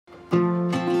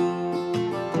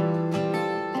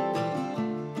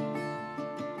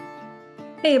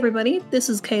Hey everybody, this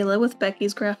is Kayla with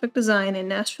Becky's Graphic Design in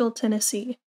Nashville,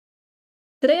 Tennessee.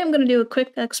 Today I'm going to do a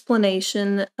quick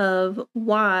explanation of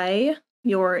why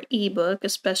your ebook,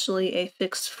 especially a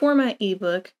fixed format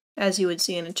ebook, as you would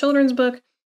see in a children's book,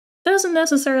 doesn't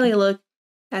necessarily look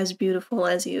as beautiful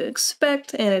as you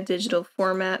expect in a digital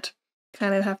format.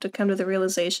 Kind of have to come to the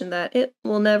realization that it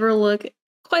will never look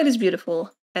quite as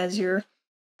beautiful as your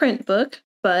print book,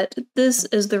 but this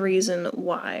is the reason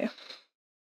why.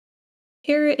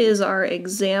 Here is our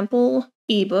example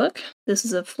ebook. This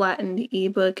is a flattened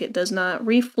ebook. It does not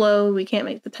reflow. We can't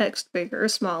make the text bigger or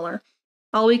smaller.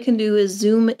 All we can do is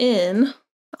zoom in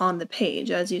on the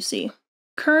page, as you see.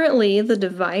 Currently, the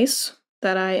device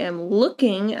that I am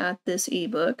looking at this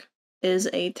ebook is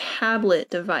a tablet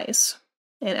device.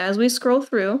 And as we scroll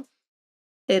through,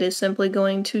 it is simply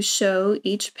going to show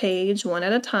each page one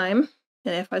at a time.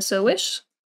 And if I so wish,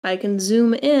 I can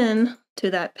zoom in to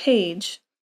that page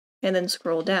and then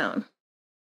scroll down.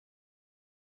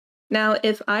 Now,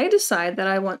 if I decide that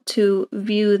I want to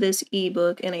view this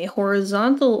ebook in a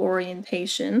horizontal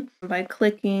orientation by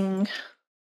clicking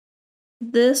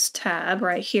this tab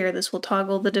right here, this will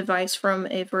toggle the device from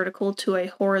a vertical to a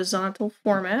horizontal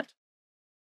format.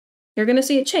 You're going to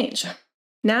see it change.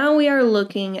 Now we are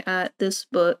looking at this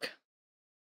book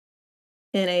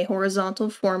in a horizontal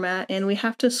format, and we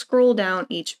have to scroll down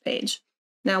each page.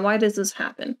 Now, why does this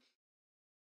happen?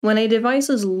 When a device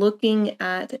is looking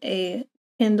at a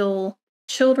Kindle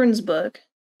children's book,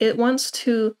 it wants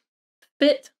to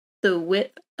fit the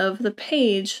width of the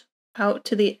page out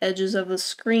to the edges of the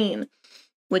screen,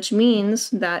 which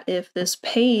means that if this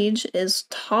page is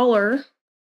taller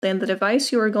than the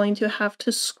device, you are going to have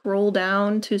to scroll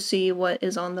down to see what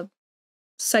is on the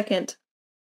second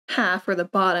half or the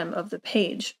bottom of the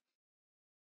page.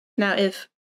 Now, if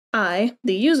I,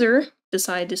 the user,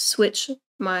 decide to switch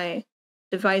my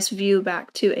device view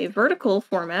back to a vertical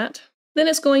format, then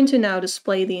it's going to now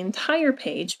display the entire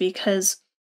page because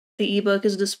the ebook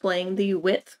is displaying the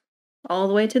width all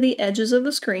the way to the edges of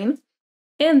the screen,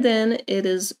 and then it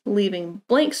is leaving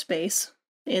blank space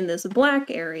in this black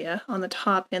area on the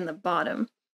top and the bottom.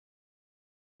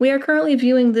 We are currently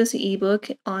viewing this ebook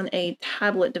on a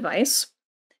tablet device.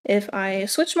 If I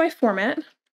switch my format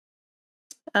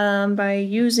by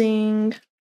using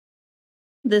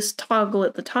this toggle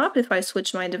at the top, if I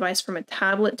switch my device from a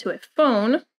tablet to a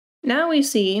phone, now we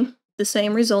see the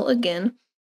same result again.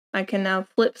 I can now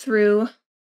flip through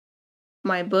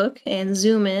my book and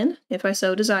zoom in if I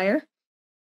so desire.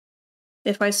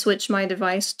 If I switch my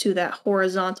device to that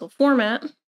horizontal format,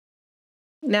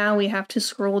 now we have to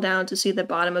scroll down to see the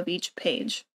bottom of each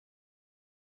page.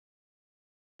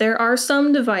 There are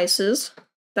some devices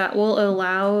that will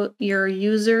allow your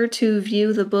user to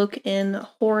view the book in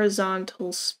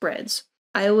horizontal spreads.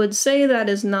 I would say that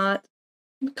is not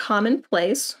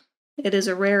commonplace. It is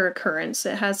a rare occurrence.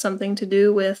 It has something to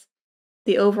do with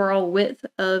the overall width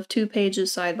of two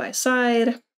pages side by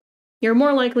side. You're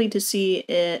more likely to see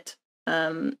it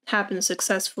happen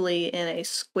successfully in a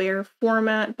square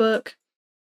format book,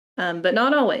 but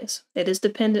not always. It is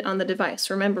dependent on the device.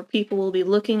 Remember, people will be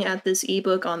looking at this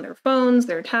ebook on their phones,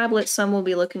 their tablets, some will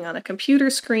be looking on a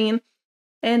computer screen,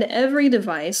 and every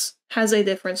device has a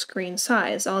different screen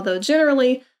size, although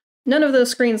generally, none of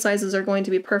those screen sizes are going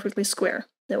to be perfectly square.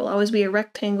 There will always be a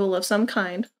rectangle of some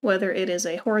kind, whether it is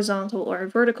a horizontal or a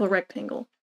vertical rectangle.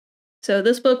 So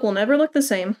this book will never look the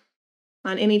same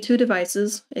on any two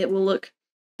devices. It will look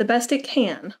the best it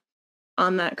can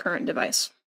on that current device,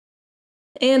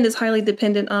 and is highly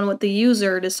dependent on what the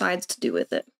user decides to do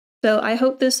with it. So I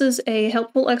hope this is a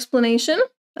helpful explanation.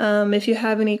 If you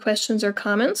have any questions or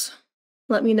comments,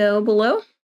 let me know below,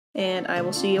 and I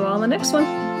will see you all in the next one.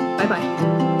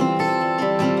 Bye-bye.